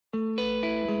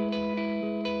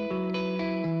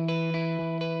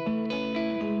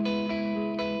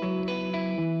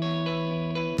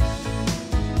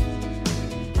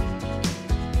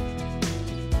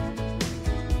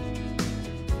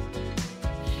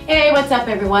Hey, what's up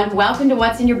everyone? Welcome to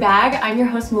What's in Your Bag. I'm your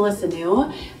host Melissa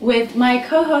New with my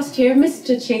co-host here,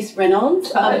 Mr. Chase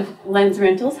Reynolds of Lens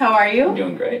Rentals. How are you? I'm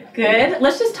doing great. Good.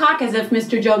 Let's just talk as if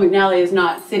Mr. Joe McNally is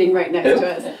not sitting right next to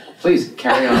us. Please,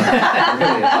 carry on. Really,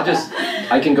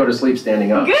 I can go to sleep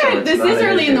standing up. Good. So this is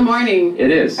early in the morning.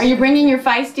 It is. Are you bringing your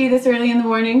feisty this early in the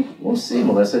morning? We'll see,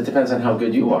 Melissa. It depends on how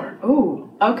good you are.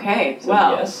 Ooh, okay. So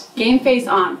well, yes. Game face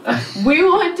on. We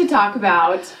want to talk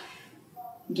about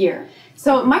gear.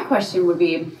 So my question would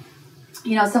be,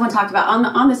 you know, someone talked about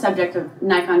on the subject of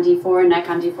Nikon D4 and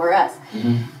Nikon D4S.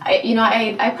 Mm-hmm.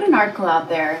 I put an article out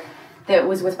there that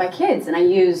was with my kids, and I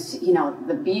used, you know,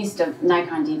 the beast of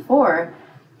Nikon D4,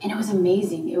 and it was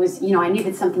amazing. It was, you know, I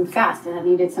needed something fast, and I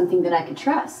needed something that I could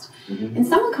trust. Mm-hmm. And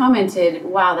someone commented,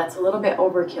 "Wow, that's a little bit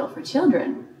overkill for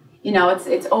children. You know,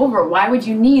 it's over. Why would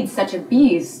you need such a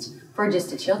beast for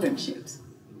just a children's shoot?"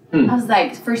 I was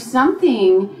like, for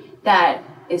something that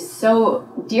is so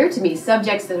dear to me,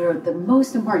 subjects that are the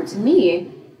most important to me,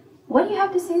 what do you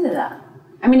have to say to that?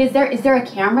 I mean, is there a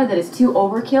camera that is too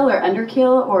overkill or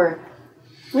underkill, or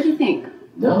what do you think?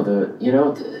 No,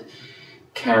 the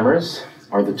cameras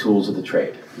are the tools of the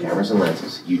trade. Cameras and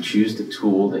lenses. You choose the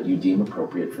tool that you deem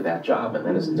appropriate for that job, and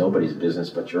that is nobody's business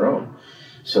but your own.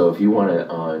 So if you want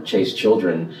to chase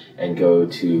children and go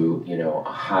to, you know,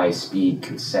 a high-speed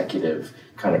consecutive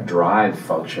kind of drive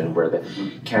function where the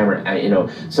camera, you know,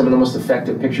 some of the most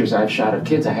effective pictures I've shot of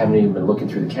kids, I haven't even been looking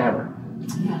through the camera.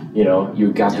 Yeah. You know,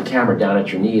 you've got the camera down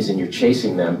at your knees and you're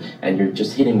chasing them and you're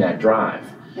just hitting that drive.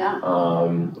 Yeah.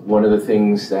 One of the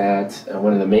things that,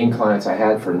 one of the main clients I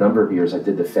had for a number of years, I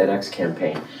did the FedEx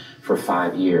campaign for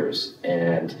 5 years,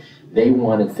 and they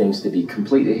wanted things to be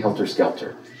completely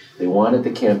helter-skelter. They wanted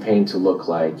the campaign to look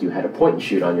like you had a point and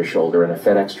shoot on your shoulder and a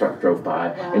FedEx truck drove by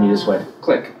and you just went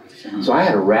click. So I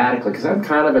had to radically, because I'm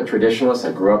kind of a traditionalist.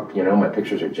 I grew up, you know, my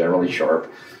pictures are generally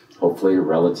sharp, hopefully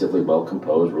relatively well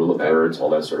composed, rule of thirds,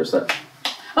 all that sort of stuff.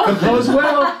 Compose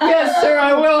well? Yes, sir,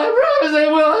 I will. I promise I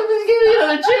will. I'm just giving you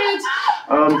another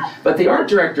chance. But the art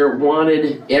director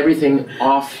wanted everything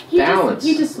off balance.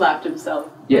 He just slapped himself.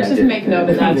 Yeah, Let's just make note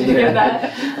of that. Did you hear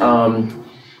that?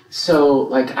 So,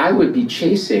 like, I would be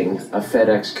chasing a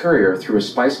FedEx courier through a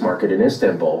spice market in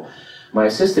Istanbul. My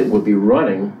assistant would be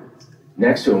running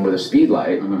next to him with a speed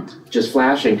light, just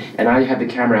flashing, and I had the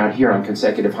camera out here on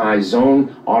consecutive high,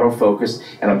 zone, autofocus,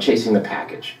 and I'm chasing the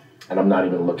package. And I'm not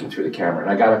even looking through the camera. And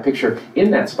I got a picture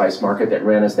in that spice market that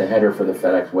ran as the header for the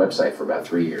FedEx website for about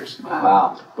 3 years.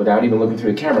 Wow. Without even looking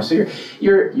through the camera. So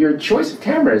your choice of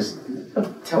camera is,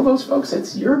 tell those folks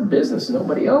it's your business,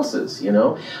 nobody else's, you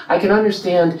know? I can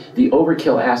understand the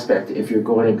overkill aspect if you're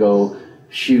going to go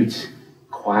shoot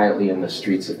quietly in the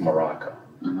streets of Morocco.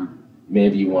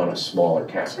 Maybe you want a smaller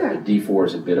camera. Sure. The D4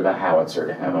 is a bit of a howitzer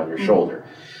to have on your shoulder.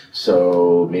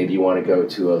 So maybe you want to go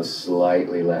to a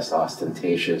slightly less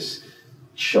ostentatious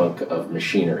chunk of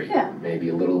machinery. Yeah. Maybe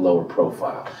a little lower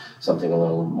profile. Something a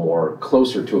little more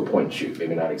closer to a point and shoot.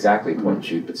 Maybe not exactly a point and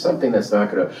shoot, but something that's not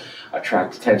going to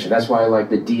attract attention. That's why I like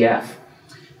the DF.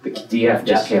 The DF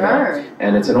just came out.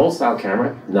 And it's an old style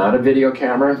camera, not a video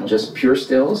camera, just pure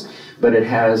stills, but it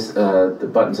has the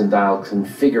buttons and dial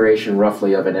configuration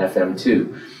roughly of an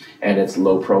FM2. And it's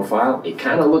low profile. It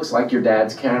kind of looks like your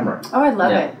dad's camera. Oh, I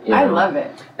love it. You know? I love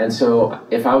it. And so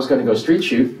if I was going to go street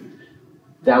shoot,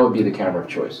 that would be the camera of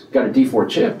choice. Got a D4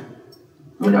 chip,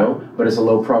 you know, but it's a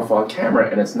low profile camera,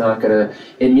 and it's not going to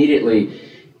immediately,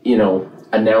 you know,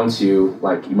 announce you,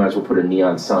 like you might as well put a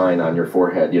neon sign on your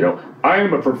forehead, you know, I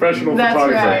am a professional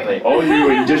photographer. Right. All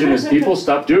you indigenous people,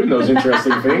 stop doing those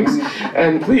interesting things,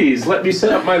 and please let me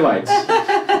set up my lights.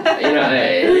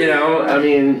 I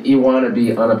mean, you want to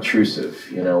be unobtrusive,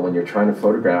 you know, when you're trying to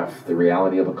photograph the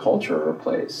reality of a culture or a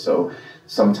place. So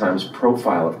sometimes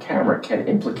profile of camera can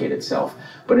implicate itself,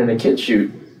 but in a kid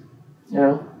shoot, you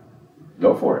know,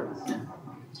 go for it.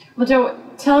 Well, Joe,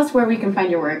 tell us where we can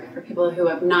find your work. For people who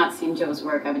have not seen Joe's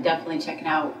work, I would definitely check it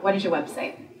out. What is your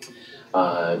website?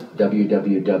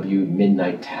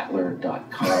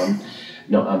 www.midnighttattler.com.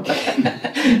 No, I'm kidding.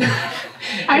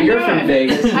 You're from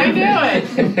Vegas. I knew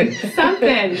it.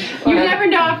 Something. You never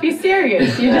know if he's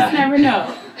serious. You just never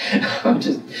know. I'm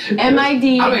just...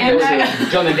 M-I-D... I'm going to go with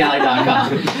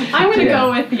JoeMcNally.com. I'm going to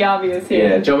go with the obvious here.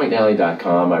 Yeah,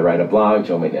 JoeMcNally.com. I write a blog,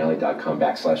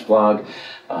 JoeMcNally.com/blog.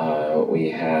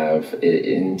 We have,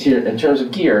 in terms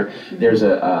of gear, there's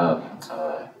a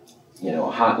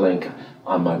hot link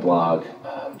on my blog,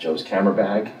 Joe's Camera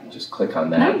Bag. Just click on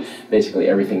that. Nice. Basically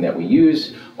everything that we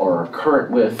use or are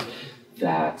current with,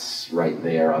 that's right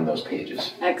there on those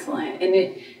pages. Excellent.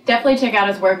 And definitely check out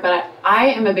his work, but I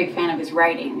am a big fan of his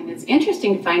writing. And it's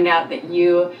interesting to find out that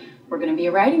you were going to be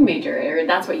a writing major, or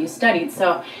that's what you studied.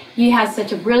 So he has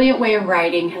such a brilliant way of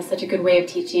writing, has such a good way of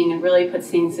teaching, and really puts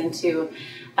things into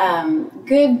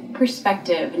good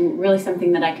perspective, and really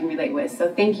something that I can relate with.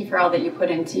 So thank you for all that you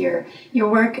put into your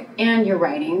work and your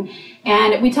writing.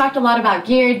 And we talked a lot about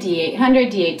gear, D800,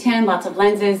 D810, lots of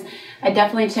lenses. I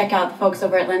definitely check out the folks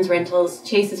over at Lens Rentals.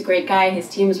 Chase is a great guy. His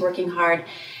team is working hard.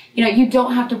 You know, you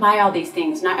don't have to buy all these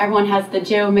things. Not everyone has the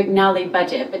Joe McNally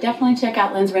budget, but definitely check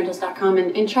out lensrentals.com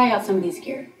and try out some of these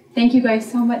gear. Thank you guys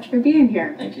so much for being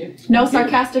here. Thank you. No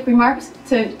sarcastic remarks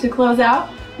to close out?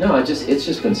 No, it's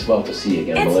just been swell to see you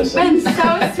again, Melissa. It's been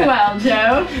so swell,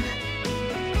 Joe.